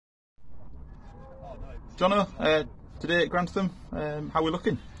Jono, today at Grantham, how are we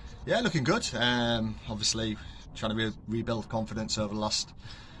looking? Yeah, looking good. Obviously, trying to rebuild confidence over the last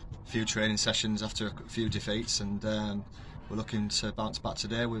few training sessions after a few defeats, and we're looking to bounce back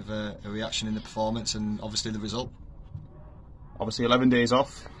today with a reaction in the performance and obviously the result. Obviously 11 days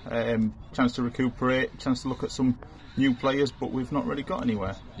off, chance to recuperate, chance to look at some new players, but we've not really got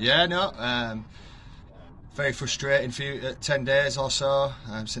anywhere. Yeah, no. Very frustrating 10 days or so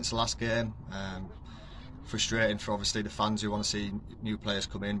since the last game. Frustrating for obviously the fans who want to see new players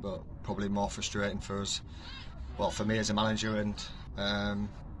come in, but probably more frustrating for us. Well, for me as a manager and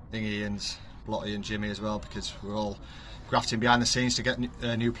Ingy and Blotty and Jimmy as well, because we're all grafting behind the scenes to get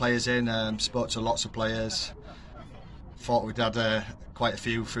new players in. Spoke to lots of players. Thought we'd had quite a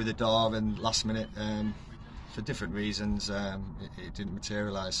few through the door, and last minute, for different reasons, it didn't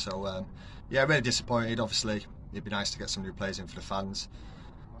materialise. So yeah, really disappointed. Obviously, it'd be nice to get some new players in for the fans.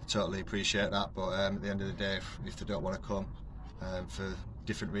 I totally appreciate that, but at the end of the day, if they don't want to come for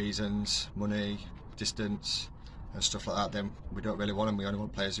different reasons, money, distance and stuff like that, then we don't really want them. We only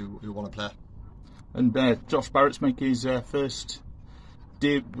want players who want to play. And Josh Barrett's making his first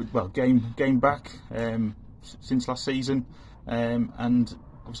game back since last season, and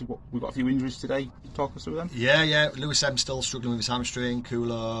obviously we've got a few injuries today. Talk us through them. Yeah. Lewis M's still struggling with his hamstring.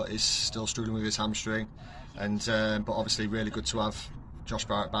 Kulo is still struggling with his hamstring, and but obviously really good to have Josh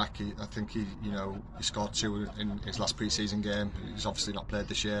Barrett back. I think he scored 2 in his last pre-season game. He's obviously not played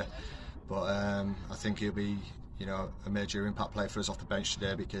this year, but I think he'll be a major impact player for us off the bench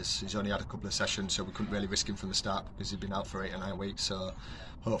today, because he's only had a couple of sessions, so we couldn't really risk him from the start because he'd been out for 8 or 9 weeks. So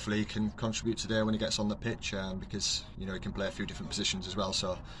hopefully he can contribute today when he gets on the pitch, because he can play a few different positions as well.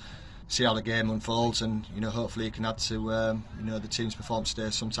 So see how the game unfolds, and hopefully he can add to the team's performance today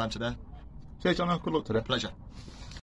sometime today. Cheers, Jono. Good luck today. Pleasure.